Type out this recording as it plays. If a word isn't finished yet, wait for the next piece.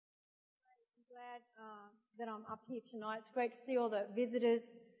glad that I'm up here tonight. It's great to see all the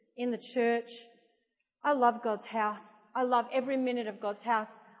visitors in the church. I love God's house. I love every minute of God's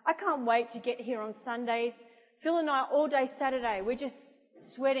house. I can't wait to get here on Sundays. Phil and I, all day Saturday, we're just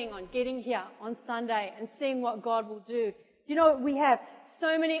sweating on getting here on Sunday and seeing what God will do. You know, we have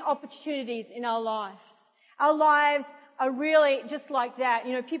so many opportunities in our lives. Our lives are really just like that.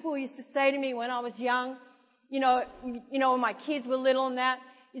 You know, people used to say to me when I was young, you know, when my kids were little and that,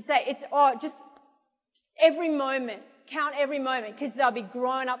 you say, just every moment, count every moment, because they'll be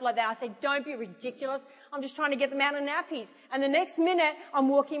growing up like that. I say, don't be ridiculous. I'm just trying to get them out of nappies. And the next minute, I'm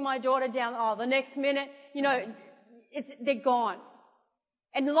walking my daughter down the aisle. The next minute, you know, they're gone.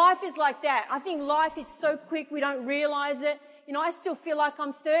 And life is like that. I think life is so quick, we don't realize it. You know, I still feel like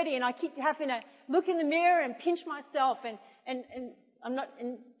I'm 30 and I keep having to look in the mirror and pinch myself and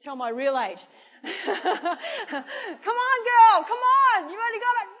tell my real age. Come on, girl, come on. You only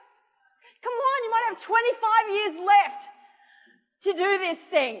got come on, you might have 25 years left to do this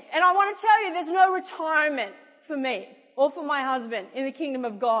thing. And I want to tell you, there's no retirement for me or for my husband in the kingdom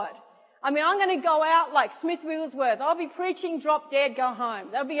of God. I mean, I'm going to go out like Smith Wigglesworth. I'll be preaching, drop dead, go home.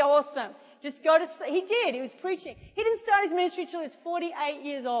 That'll be awesome. Just go to, he was preaching. He didn't start his ministry till he was 48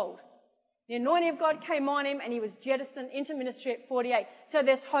 years old. The anointing of God came on him and he was jettisoned into ministry at 48. So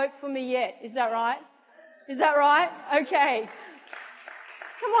there's hope for me yet. Is that right? Is that right? Okay.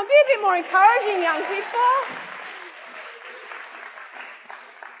 Come on, be a bit more encouraging, young people.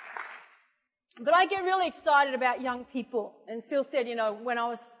 But I get really excited about young people. And Phil said, you know, when I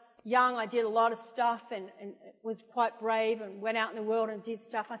was young, I did a lot of stuff and was quite brave and went out in the world and did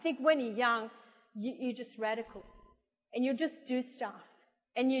stuff. I think when you're young, you're just radical. And you just do stuff.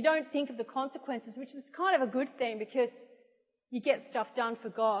 And you don't think of the consequences, which is kind of a good thing because you get stuff done for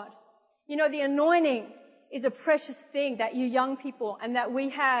God. You know, the anointing is a precious thing that you young people and that we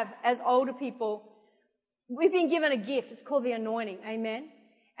have as older people. We've been given a gift. It's called the anointing. Amen.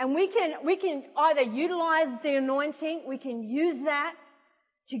 And we can either utilize the anointing, we can use that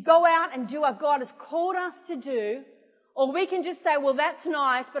to go out and do what God has called us to do, or we can just say, well, that's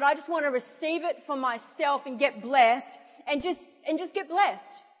nice, but I just want to receive it for myself and get blessed and just get blessed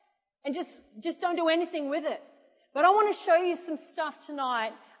and just don't do anything with it. But I want to show you some stuff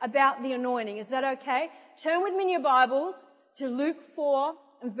tonight about the anointing. Is that okay? Turn with me in your Bibles to Luke 4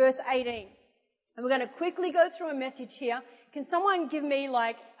 and verse 18. And we're going to quickly go through a message here. Can someone give me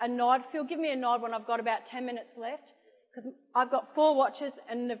like a nod? Phil, give me a nod when I've got about 10 minutes left. Because I've got 4 watches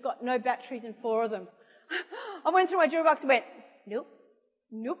and they've got no batteries in 4 of them. I went through my jewelry box and went,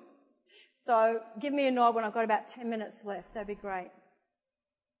 nope. So give me a nod when I've got about 10 minutes left. That'd be great.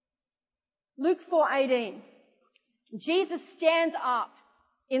 Luke 4:18. Jesus stands up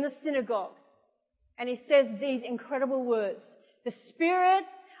in the synagogue and he says these incredible words. The Spirit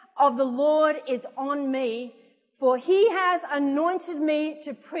of the Lord is on me, for he has anointed me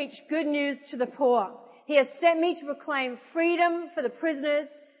to preach good news to the poor. He has sent me to proclaim freedom for the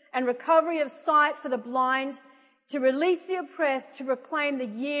prisoners and recovery of sight for the blind, to release the oppressed, to proclaim the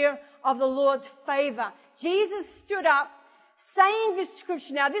year of the Lord's favor. Jesus stood up saying this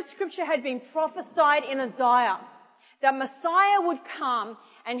scripture. Now, this scripture had been prophesied in Isaiah, that Messiah would come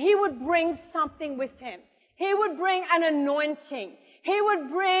and he would bring something with him. He would bring an anointing. He would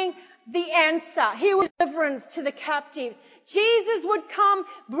bring the answer. He would bring deliverance to the captives. Jesus would come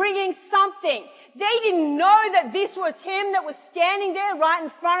bringing something. They didn't know that this was him that was standing there right in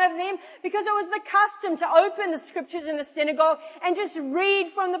front of them because it was the custom to open the scriptures in the synagogue and just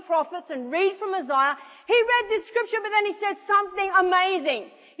read from the prophets and read from Isaiah. He read this scripture, but then he said something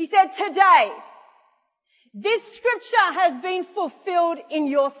amazing. He said, today, this scripture has been fulfilled in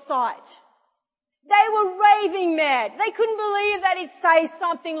your sight. They were raving mad. They couldn't believe that he'd say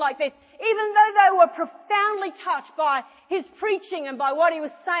something like this, even though they were profoundly touched by his preaching and by what he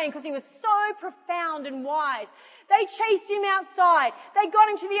was saying, because he was so profound and wise. They chased him outside. They got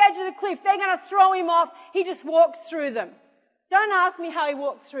him to the edge of the cliff. They're going to throw him off. He just walks through them. Don't ask me how he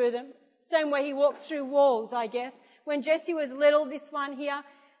walked through them. Same way he walks through walls, I guess. When Jessie was little, this one here,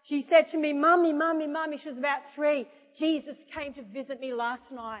 she said to me, Mummy. She was about 3. Jesus came to visit me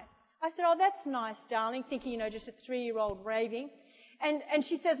last night. I said, oh, that's nice, darling, thinking, just a 3-year-old raving. And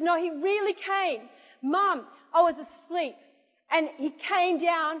she says, no, he really came. Mum, I was asleep. And he came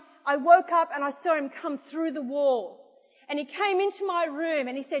down. I woke up and I saw him come through the wall. And he came into my room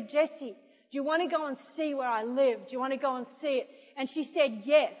and he said, Jessie, do you want to go and see where I live? Do you want to go and see it? And she said,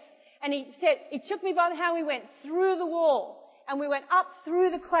 yes. And he took me by the hand. We went through the wall and we went up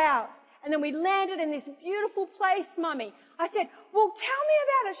through the clouds. And then we landed in this beautiful place, Mummy. I said, well, tell me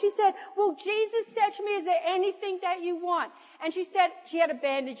about it. She said, well, Jesus said to me, is there anything that you want? And she said, she had a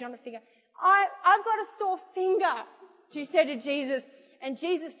bandage on her finger. I've got a sore finger, she said to Jesus. And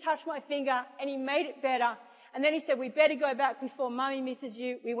Jesus touched my finger and he made it better. And then he said, we better go back before Mummy misses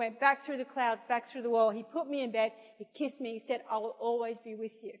you. We went back through the clouds, back through the wall. He put me in bed. He kissed me. He said, I will always be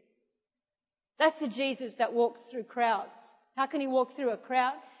with you. That's the Jesus that walks through crowds. How can he walk through a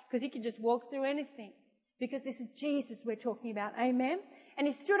crowd? Because he can just walk through anything. Because this is Jesus we're talking about. Amen? And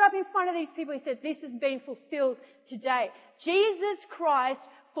he stood up in front of these people. He said, this has been fulfilled today. Jesus Christ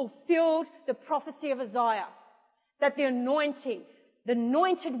fulfilled the prophecy of Isaiah. That the anointing, the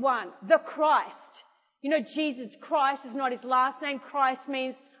anointed one, the Christ. You know, Jesus Christ is not his last name. Christ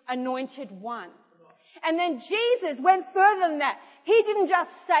means anointed one. And then Jesus went further than that. He didn't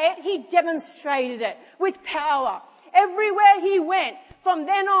just say it, he demonstrated it with power. Everywhere he went, from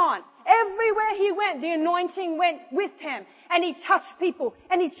then on, everywhere he went, the anointing went with him. And he touched people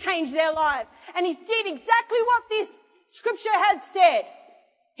and he changed their lives. And he did exactly what this scripture had said.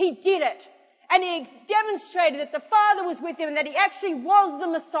 He did it. And he demonstrated that the Father was with him and that he actually was the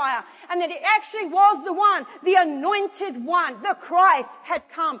Messiah and that he actually was the one, the anointed one. The Christ had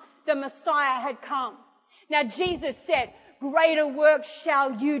come. The Messiah had come. Now Jesus said, greater works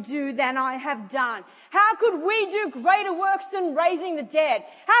shall you do than I have done. How could we do greater works than raising the dead?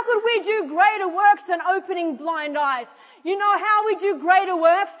 How could we do greater works than opening blind eyes? You know how we do greater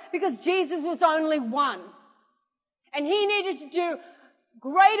works? Because Jesus was only one. And he needed to do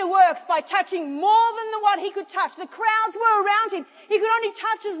greater works by touching more than what he could touch. The crowds were around him. He could only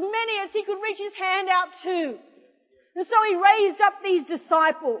touch as many as he could reach his hand out to. And so he raised up these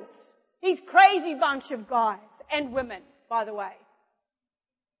disciples, these crazy bunch of guys and women, by the way.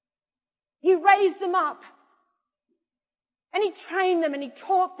 He raised them up and he trained them and he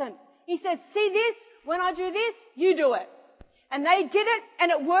taught them. He said, see this? When I do this, you do it. And they did it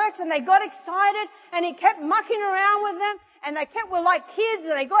and it worked and they got excited and he kept mucking around with them. And they were like kids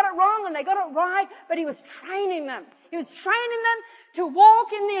and they got it wrong and they got it right, but he was training them. He was training them to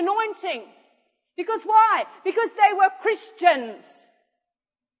walk in the anointing. Because why? Because they were Christians.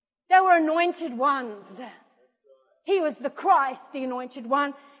 They were anointed ones. He was the Christ, the anointed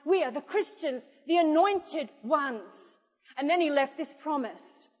one. We are the Christians, the anointed ones. And then he left this promise.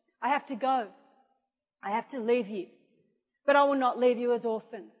 I have to go. I have to leave you. But I will not leave you as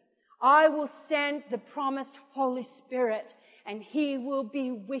orphans. I will send the promised Holy Spirit and he will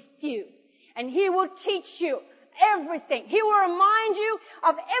be with you and he will teach you everything. He will remind you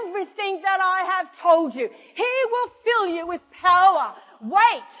of everything that I have told you. He will fill you with power.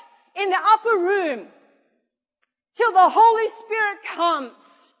 Wait in the upper room till the Holy Spirit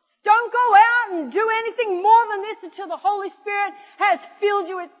comes. Don't go out and do anything more than this until the Holy Spirit has filled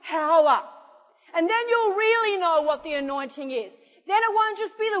you with power. And then you'll really know what the anointing is. Then it won't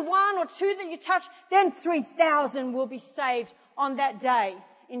just be the one or two that you touch. Then 3,000 will be saved on that day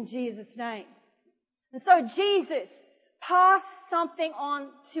in Jesus' name. And so Jesus passed something on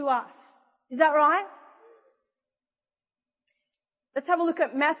to us. Is that right? Let's have a look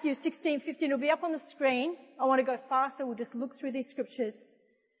at Matthew 16:15. It'll be up on the screen. I want to go faster. We'll just look through these scriptures.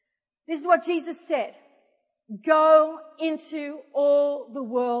 This is what Jesus said. Go into all the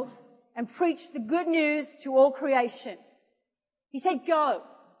world and preach the good news to all creation. He said, go.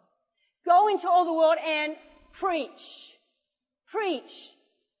 Go into all the world and preach. Preach.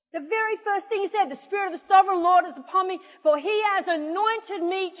 The very first thing he said, the Spirit of the Sovereign Lord is upon me, for he has anointed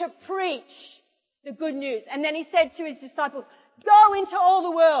me to preach the good news. And then he said to his disciples, go into all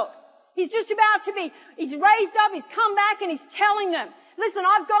the world. He's just about to he's raised up, he's come back and he's telling them, listen,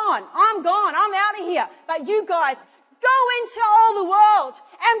 I'm gone, I'm out of here. But you guys, go into all the world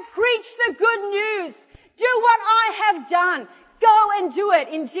and preach the good news. Do what I have done. Go and do it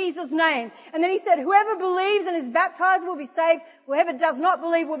in Jesus' name. And then he said, whoever believes and is baptized will be saved. Whoever does not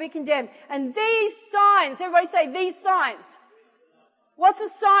believe will be condemned. And these signs, everybody say these signs. What's a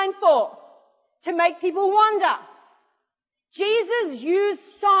sign for? To make people wonder. Jesus used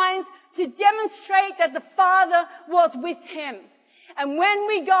signs to demonstrate that the Father was with him. And when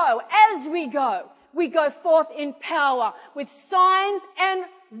we go, as we go forth in power with signs and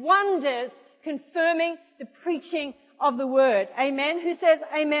wonders confirming the preaching of the word. Amen. Who says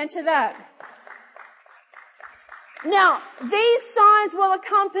amen to that? Now, these signs will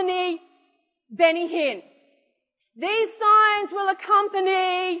accompany Benny Hinn. These signs will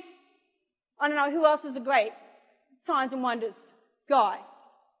accompany, I don't know who else is a great signs and wonders guy.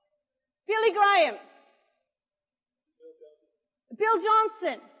 Billy Graham. Bill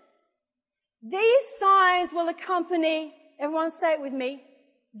Johnson. These signs will accompany, everyone say it with me,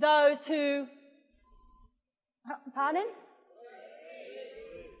 those who, pardon?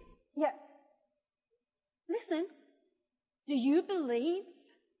 Yeah. Listen, do you believe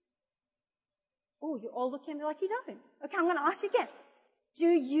Oh, you're all looking at me like you don't. Okay, I'm going to ask you again. Do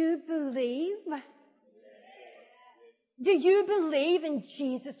you believe? Do you believe in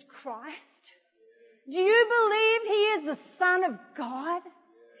Jesus Christ? Do you believe He is the Son of God?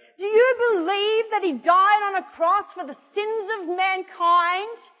 Do you believe that He died on a cross for the sins of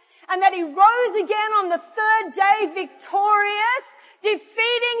mankind and that He rose again on the third day victorious,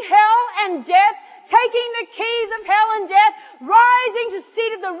 defeating hell and death, taking the keys of hell and death, rising to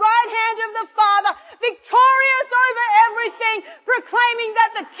sit at the right hand of the Father, victorious over everything, proclaiming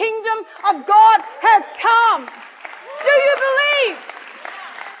that the kingdom of God has come? Do you believe?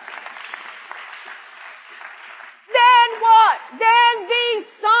 Then what? Then these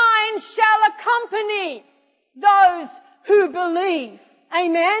signs shall accompany those who believe.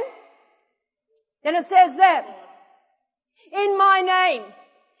 Amen? Then it says that in my name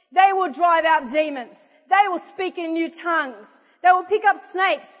they will drive out demons. They will speak in new tongues. They will pick up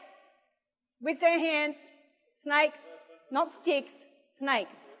snakes with their hands. Snakes, not sticks,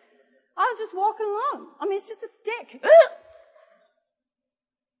 snakes. I was just walking along. I mean, it's just a stick.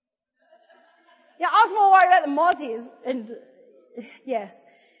 Yeah, I was more worried about the mozzies. And yes.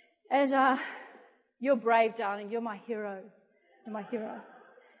 And you're brave, darling. You're my hero. You're my hero.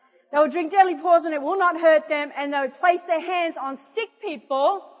 They will drink deadly poison. It will not hurt them. And they will place their hands on sick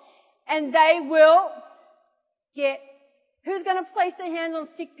people. And they will get... Who's going to place their hands on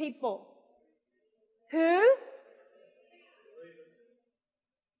sick people? Who?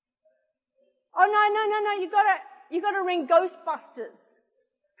 Oh, no. You gotta ring Ghostbusters.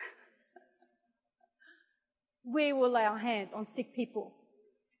 We will lay our hands on sick people.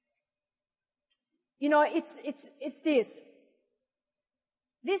 You know, it's this.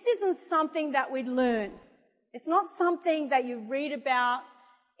 This isn't something that we learn. It's not something that you read about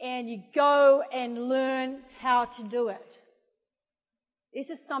and you go and learn how to do it. This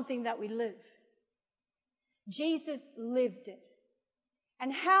is something that we live. Jesus lived it.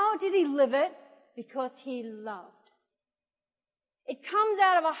 And how did He live it? Because He loved. It comes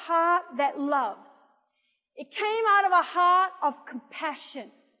out of a heart that loves. It came out of a heart of compassion.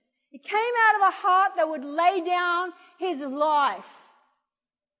 It came out of a heart that would lay down His life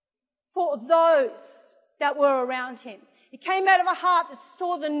for those that were around Him. It came out of a heart that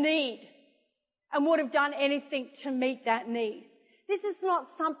saw the need and would have done anything to meet that need. This is not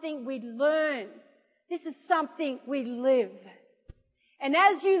something we learn. This is something we live. And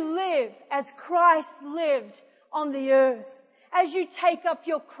as you live, as Christ lived on the earth, as you take up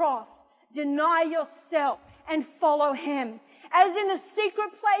your cross, deny yourself and follow Him, as in the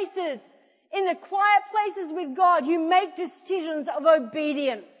secret places, in the quiet places with God, you make decisions of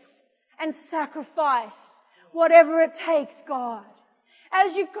obedience and sacrifice, whatever it takes, God.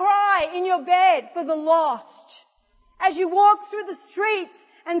 As you cry in your bed for the lost, as you walk through the streets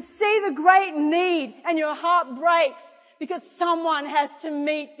and see the great need and your heart breaks because someone has to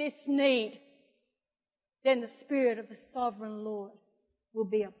meet this need, then the Spirit of the Sovereign Lord will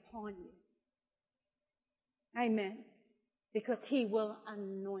be upon you. Amen. Because He will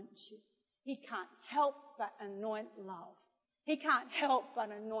anoint you. He can't help but anoint love. He can't help but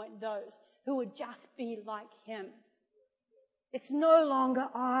anoint those who would just be like Him. It's no longer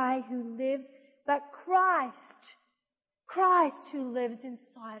I who lives, but Christ. Christ who lives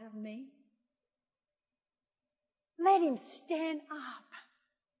inside of me. Let Him stand up.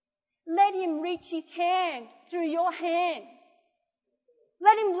 Let Him reach His hand through your hand.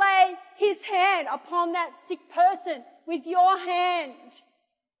 Let Him lay His hand upon that sick person with your hand.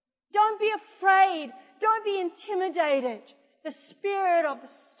 Don't be afraid. Don't be intimidated. The Spirit of the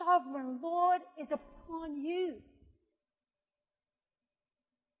Sovereign Lord is upon you.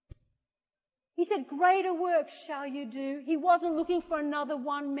 He said, greater works shall you do. He wasn't looking for another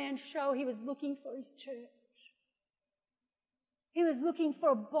one-man show. He was looking for His church. He was looking for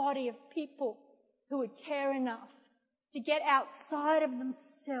a body of people who would care enough to get outside of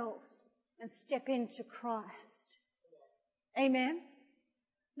themselves and step into Christ. Amen?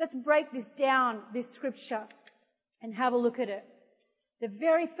 Let's break this down, this scripture, and have a look at it. The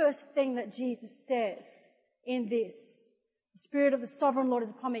very first thing that Jesus says in this, the Spirit of the Sovereign Lord is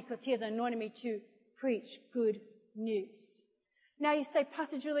upon me because He has anointed me to preach good news. Now you say,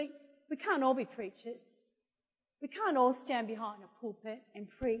 Pastor Julie, we can't all be preachers. We can't all stand behind a pulpit and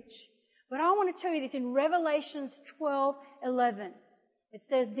preach. But I want to tell you this in Revelations 12:11. It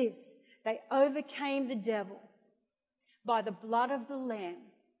says this, they overcame the devil by the blood of the Lamb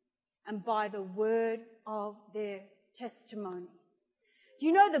and by the word of their testimony. Do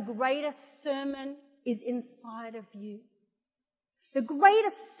you know the greatest sermon is inside of you? The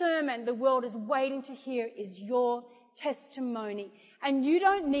greatest sermon the world is waiting to hear is your testimony. And you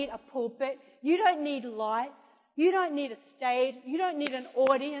don't need a pulpit. You don't need lights. You don't need a stage. You don't need an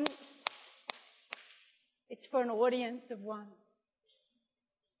audience. It's for an audience of one.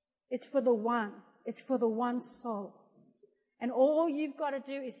 It's for the one. It's for the one soul. And all you've got to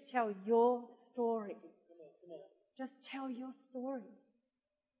do is tell your story. Just tell your story.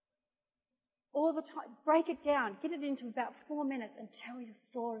 All the time. Break it down. Get it into about 4 minutes and tell your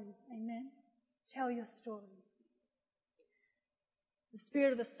story. Amen? Tell your story. The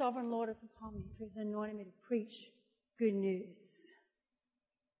Spirit of the Sovereign Lord is upon me, for He's anointed me to preach good news.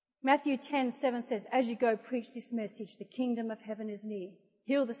 Matthew 10:7 says, as you go, preach this message, the kingdom of heaven is near.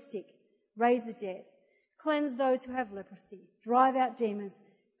 Heal the sick, raise the dead, cleanse those who have leprosy, drive out demons.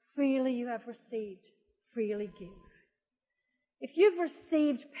 Freely you have received, freely give. If you've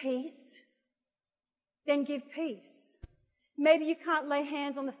received peace, then give peace. Maybe you can't lay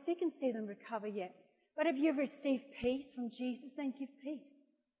hands on the sick and see them recover yet. But if you've received peace from Jesus, then give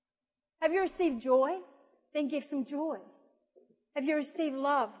peace. Have you received joy? Then give some joy. Have you received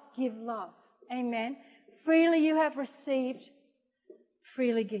love? Give love. Amen. Freely you have received,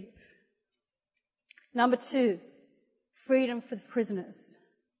 freely give. Number 2, freedom for the prisoners.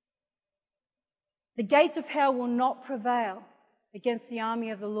 The gates of hell will not prevail against the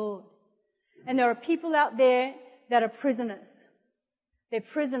army of the Lord. And there are people out there that are prisoners. They're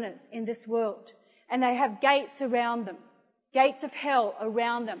prisoners in this world. And they have gates around them, gates of hell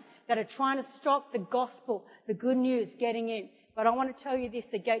around them that are trying to stop the gospel, the good news getting in. But I want to tell you this,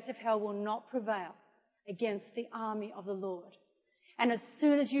 the gates of hell will not prevail against the army of the Lord. And as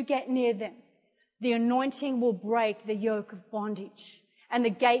soon as you get near them, the anointing will break the yoke of bondage and the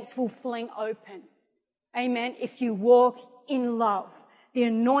gates will fling open. Amen. If you walk in love, the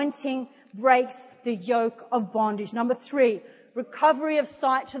anointing breaks the yoke of bondage. Number 3, recovery of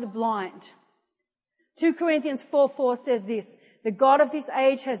sight to the blind. 2 Corinthians 4:4 says this, the God of this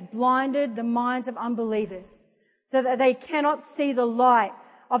age has blinded the minds of unbelievers so that they cannot see the light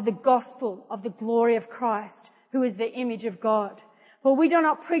of the gospel of the glory of Christ, who is the image of God. For we do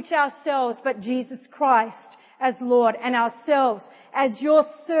not preach ourselves, but Jesus Christ as Lord, and ourselves as your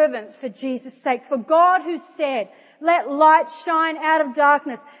servants for Jesus' sake. For God, who said, let light shine out of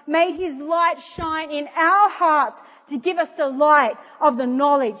darkness, made His light shine in our hearts to give us the light of the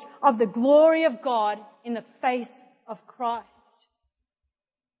knowledge of the glory of God in the face of Christ.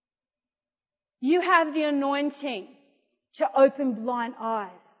 You have the anointing to open blind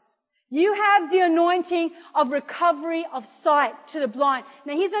eyes. You have the anointing of recovery of sight to the blind.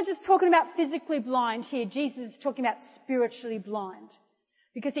 Now, He's not just talking about physically blind here. Jesus is talking about spiritually blind.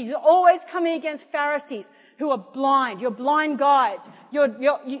 Because He's always coming against Pharisees who are blind. You're blind guides.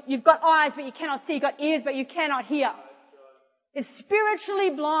 You've got eyes, but you cannot see. You've got ears, but you cannot hear. It's spiritually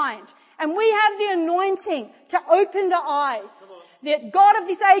blind. And we have the anointing to open the eyes. The God of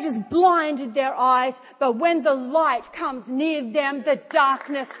this age has blinded their eyes, but when the light comes near them, the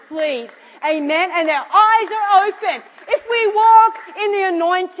darkness flees. Amen. And their eyes are open. If we walk in the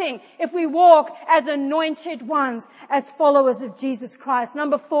anointing, if we walk as anointed ones, as followers of Jesus Christ.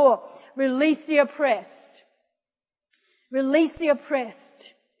 Number 4, release the oppressed. Release the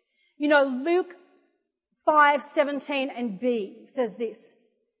oppressed. You know, Luke 5:17 and B says this,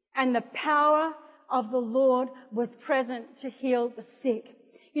 and the power of the Lord was present to heal the sick.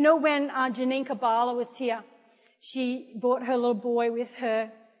 You know, when Janine Kabbalah was here, she brought her little boy with her.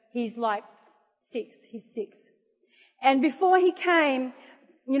 He's like 6. He's 6. And before he came,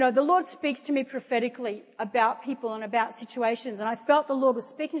 you know, the Lord speaks to me prophetically about people and about situations. And I felt the Lord was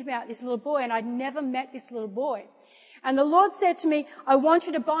speaking to me about this little boy, and I'd never met this little boy. And the Lord said to me, I want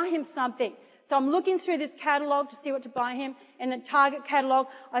you to buy him something. So I'm looking through this catalogue to see what to buy him. In the Target catalogue,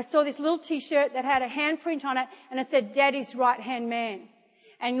 I saw this little t-shirt that had a handprint on it, and it said, Daddy's right-hand man.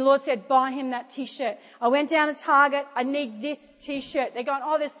 And the Lord said, buy him that t-shirt. I went down to Target. I need this t-shirt. They're going,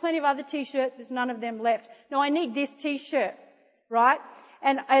 oh, there's plenty of other t-shirts. There's none of them left. No, I need this t-shirt. Right?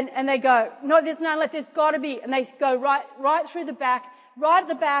 And they go, no, there's none left. There's got to be. And they go right through the back. Right at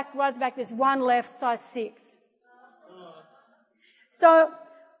the back. There's one left, size 6. So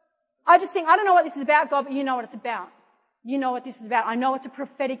I just think, I don't know what this is about, God, but you know what it's about. You know what this is about. I know it's a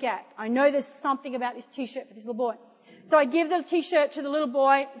prophetic act. I know there's something about this t-shirt for this little boy. So I give the t-shirt to the little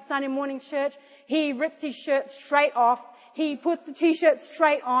boy at Sunday morning church. He rips his shirt straight off. He puts the t-shirt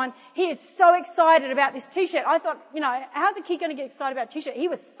straight on. He is so excited about this t-shirt. I thought, you know, how's a kid going to get excited about a t-shirt? He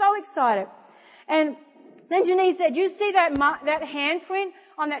was so excited. And then Janine said, you see that handprint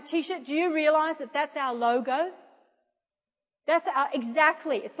on that t-shirt? Do you realize that that's our logo? That's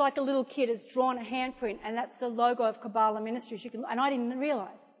exactly. It's like a little kid has drawn a handprint, and that's the logo of Kabbalah Ministries. And I didn't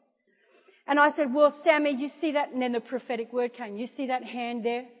realize. And I said, well, Sammy, you see that? And then the prophetic word came. You see that hand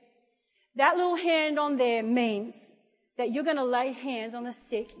there? That little hand on there means that you're going to lay hands on the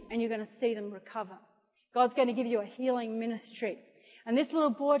sick and you're going to see them recover. God's going to give you a healing ministry. And this little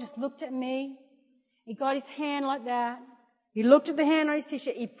boy just looked at me. He got his hand like that. He looked at the hand on his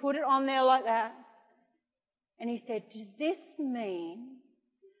t-shirt. He put it on there like that. And he said, does this mean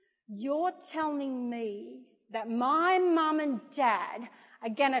you're telling me that my mum and dad are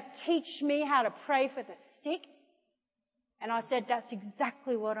going to teach me how to pray for the sick? And I said, that's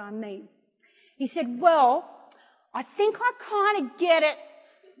exactly what I mean. He said, well, I think I kind of get it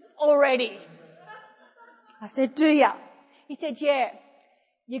already. I said, do ya? He said, yeah.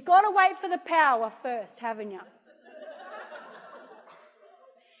 You got to wait for the power first, haven't you?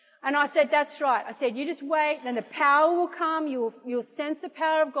 And I said, that's right. I said, you just wait, then the power will come. You'll sense the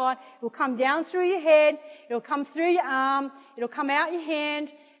power of God. It will come down through your head. It will come through your arm. It will come out your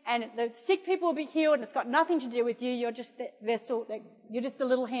hand. And the sick people will be healed. And it's got nothing to do with you. You're just the vessel. You're just the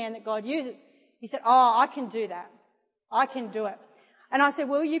little hand that God uses. He said, oh, I can do that. I can do it. And I said,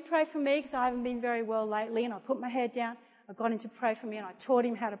 will you pray for me? Because I haven't been very well lately. And I put my head down. I got him to pray for me. And I taught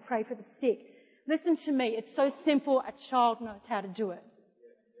him how to pray for the sick. Listen to me. It's so simple. A child knows how to do it.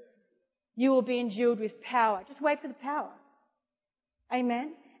 You will be endued with power. Just wait for the power.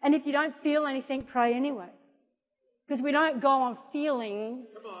 Amen. And if you don't feel anything, pray anyway. Because we don't go on feelings.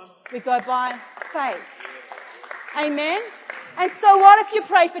 We go by faith. Amen. And so what if you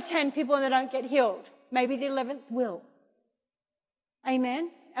pray for 10 people and they don't get healed? Maybe the 11th will.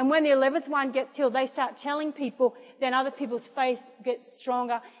 Amen. And when the 11th one gets healed, they start telling people, then other people's faith gets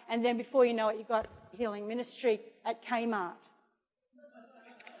stronger. And then before you know it, you've got healing ministry at Kmart.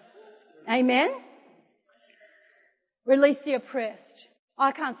 Amen? Release the oppressed.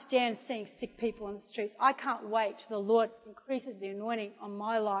 I can't stand seeing sick people on the streets. I can't wait till the Lord increases the anointing on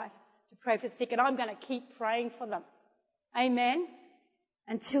my life to pray for the sick. And I'm going to keep praying for them. Amen?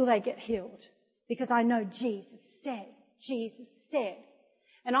 Until they get healed. Because I know Jesus said.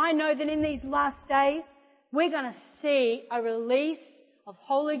 And I know that in these last days, we're going to see a release of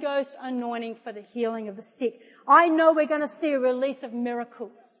Holy Ghost anointing for the healing of the sick. I know we're going to see a release of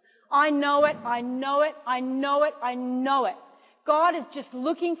miracles. I know it. God is just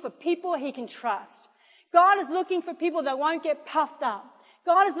looking for people He can trust. God is looking for people that won't get puffed up.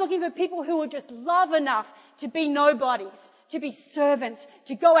 God is looking for people who will just love enough to be nobodies, to be servants,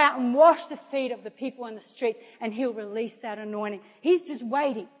 to go out and wash the feet of the people in the streets, and He'll release that anointing. He's just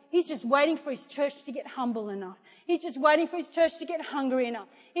waiting. He's just waiting for His church to get humble enough. He's just waiting for His church to get hungry enough.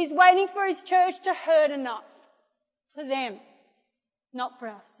 He's waiting for His church to hurt enough for them, not for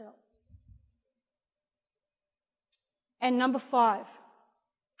ourselves. And number 5,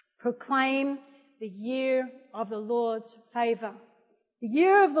 proclaim the year of the Lord's favour. The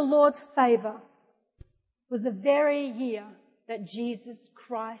year of the Lord's favour was the very year that Jesus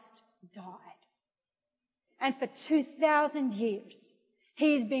Christ died. And for 2,000 years,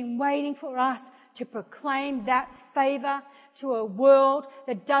 He's been waiting for us to proclaim that favour to a world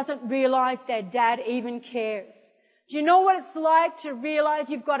that doesn't realise their dad even cares. Do you know what it's like to realise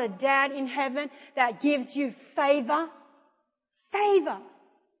you've got a dad in heaven that gives you favour? Favour.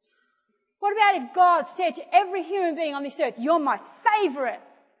 What about if God said to every human being on this earth, you're my favourite?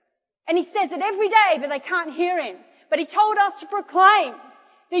 And He says it every day, but they can't hear Him. But He told us to proclaim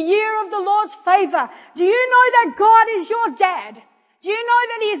the year of the Lord's favour. Do you know that God is your dad? Do you know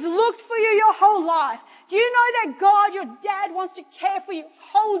that He has looked for you your whole life? Do you know that God, your dad, wants to care for you,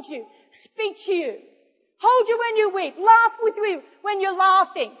 hold you, speak to you, hold you when you weep, laugh with you when you're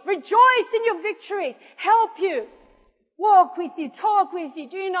laughing, rejoice in your victories, help you, walk with you, talk with you?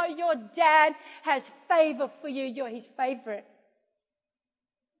 Do you know your dad has favour for you? You're His favourite.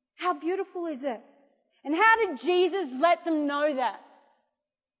 How beautiful is it? And how did Jesus let them know that?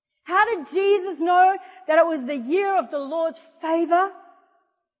 How did Jesus know that it was the year of the Lord's favour?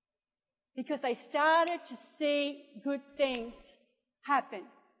 Because they started to see good things happen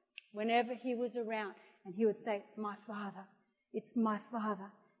whenever He was around. And He would say, it's my Father, it's my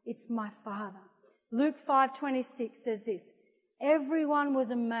Father, it's my Father. Luke 5:26 says this, everyone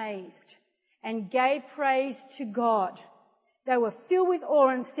was amazed and gave praise to God. They were filled with awe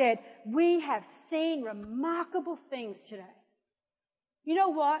and said, we have seen remarkable things today. You know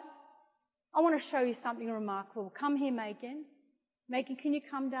what? I want to show you something remarkable. Come here, Megan. Megan, can you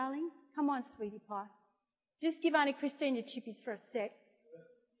come, darling? Come on, sweetie pie. Just give Auntie Christine your chippies for a sec.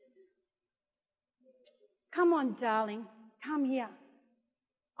 Come on, darling. Come here.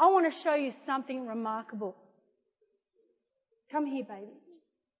 I want to show you something remarkable. Come here, baby.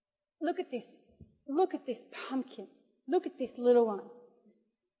 Look at this. Look at this pumpkin. Look at this little one.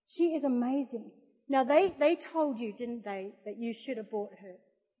 She is amazing. Now they told you, didn't they, that you should abort her.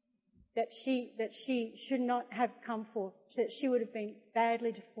 That she should not have come forth. That she would have been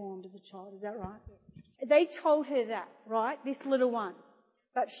badly deformed as a child. Is that right? They told her that, right? This little one.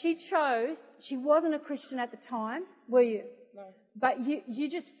 But she wasn't a Christian at the time, were you? No. But you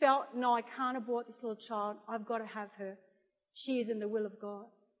just felt, no, I can't abort this little child. I've got to have her. She is in the will of God.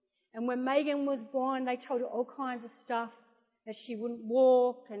 And when Megan was born, they told her all kinds of stuff, that she wouldn't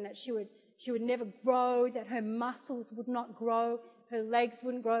walk and that she would never grow, that her muscles would not grow, her legs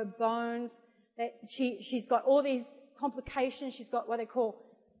wouldn't grow bones, that she's got all these complications. She's got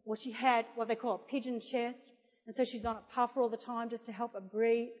she had what they call a pigeon chest, and so she's on a puffer all the time just to help her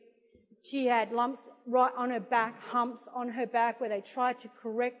breathe. She had lumps right on her back, humps on her back, where they tried to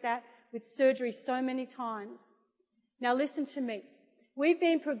correct that with surgery so many times. Now listen to me. We've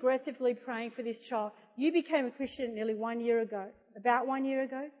been progressively praying for this child. You became a Christian nearly 1 year ago, about 1 year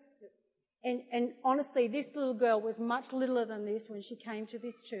ago. And honestly, this little girl was much littler than this when she came to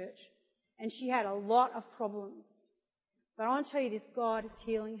this church. And she had a lot of problems. But I want to tell you this, God is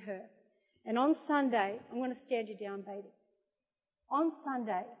healing her. And on Sunday, I'm going to stand you down, baby. On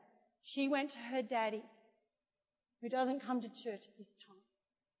Sunday, she went to her daddy, who doesn't come to church at this time.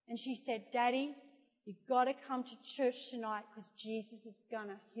 And she said, Daddy, you've got to come to church tonight because Jesus is going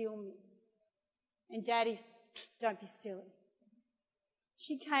to heal me. And Daddy said, don't be silly.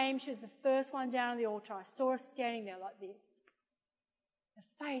 She came, she was the first one down on the altar. I saw her standing there like this. The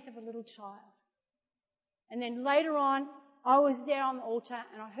faith of a little child. And then later on, I was there on the altar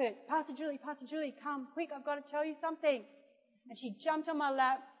and I heard, Pastor Julie, come quick, I've got to tell you something. And she jumped on my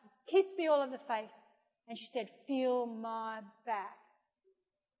lap, kissed me all over the face, and she said, feel my back.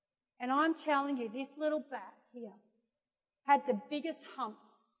 And I'm telling you, this little back here had the biggest humps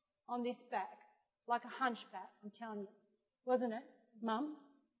on this back, like a hunchback, I'm telling you. Wasn't it, Mum?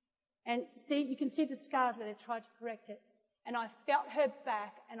 And see, you can see the scars where they tried to correct it. And I felt her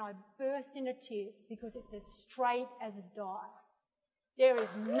back and I burst into tears because it's as straight as a die. There is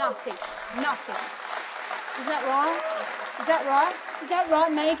nothing. Is that right? Is that right? Is that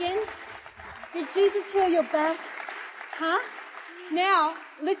right, Megan? Did Jesus heal your back? Huh? Now,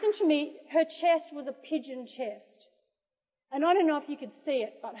 listen to me. Her chest was a pigeon chest. And I don't know if you could see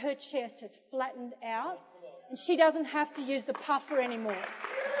it, but her chest has flattened out and she doesn't have to use the puffer anymore.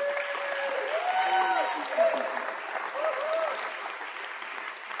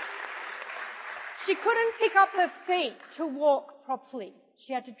 She couldn't pick up her feet to walk properly.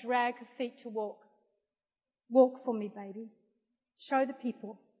 She had to drag her feet to walk. Walk for me, baby. Show the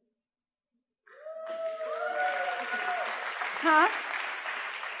people. Huh?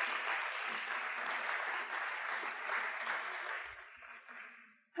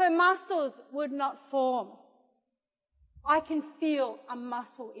 Her muscles would not form. I can feel a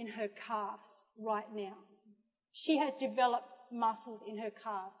muscle in her calves right now. She has developed muscles in her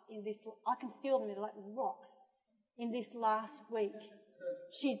calves I can feel them, they're like rocks. In this last week,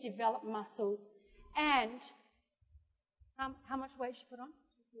 she's developed muscles. And how much weight she put on?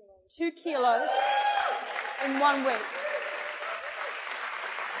 2 kilos in 1 week.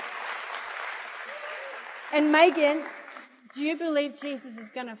 And Megan, do you believe Jesus is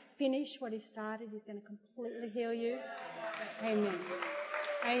going to finish what he started? He's going to completely heal you? Amen.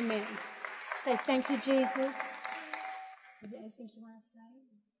 Amen. Say thank you, Jesus. Is there anything you want to say?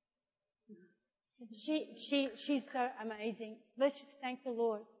 She's so amazing. Let's just thank the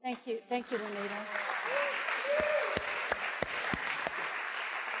Lord. Thank you, Juanita.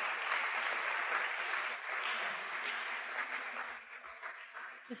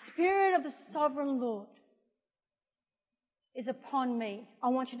 The Spirit of the Sovereign Lord is upon me. I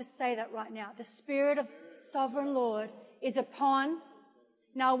want you to say that right now. The Spirit of the Sovereign Lord is upon.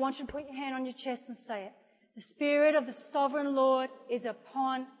 Now I want you to put your hand on your chest and say it. The Spirit of the Sovereign Lord is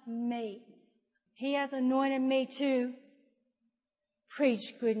upon me. He has anointed me to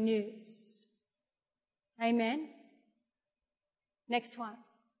preach good news. Amen. Next one.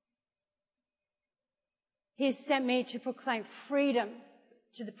 He has sent me to proclaim freedom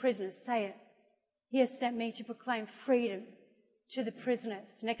to the prisoners. Say it. He has sent me to proclaim freedom to the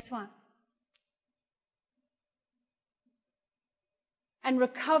prisoners. Next one. And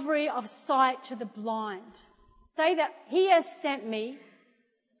recovery of sight to the blind. Say that. He has sent me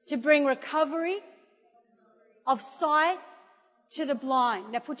to bring recovery of sight to the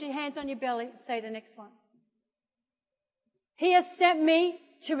blind. Now put your hands on your belly and say the next one. He has sent me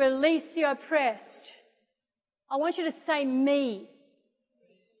to release the oppressed. I want you to say me.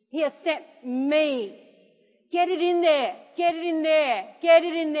 He has sent me. Get it in there. Get it in there. Get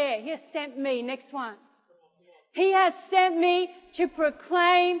it in there. He has sent me. Next one. He has sent me to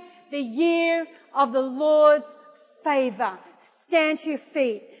proclaim the year of the Lord's favor. Stand to your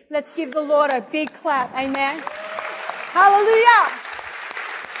feet. Let's give the Lord a big clap. Amen. Hallelujah.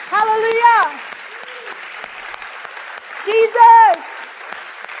 Hallelujah. Jesus.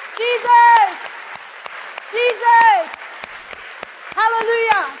 Jesus. Jesus.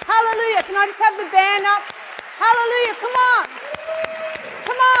 Hallelujah. Hallelujah. Can I just have the band up? Hallelujah. Come on.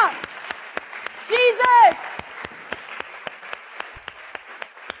 Come on. Jesus.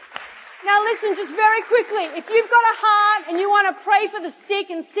 Now listen, just very quickly. If you've got a heart and you want to pray for the sick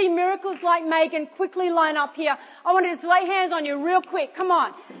and see miracles like Megan, quickly line up here. I want to just lay hands on you real quick. Come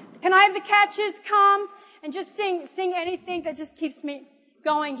on. Can I have the catchers come and just sing anything that just keeps me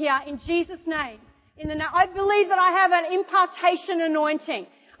going here in Jesus' name. I believe that I have an impartation anointing.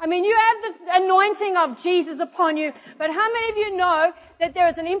 I mean, you have the anointing of Jesus upon you, but how many of you know that there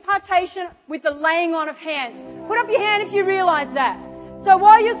is an impartation with the laying on of hands? Put up your hand if you realize that. So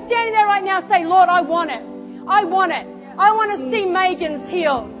while you're standing there right now, say, Lord, I want it. I want it. I want to see Megan's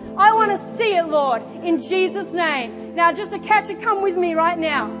healed. I want to see it, Lord, in Jesus' name. Now, just a catcher, come with me right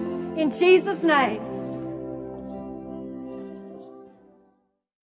now. In Jesus' name.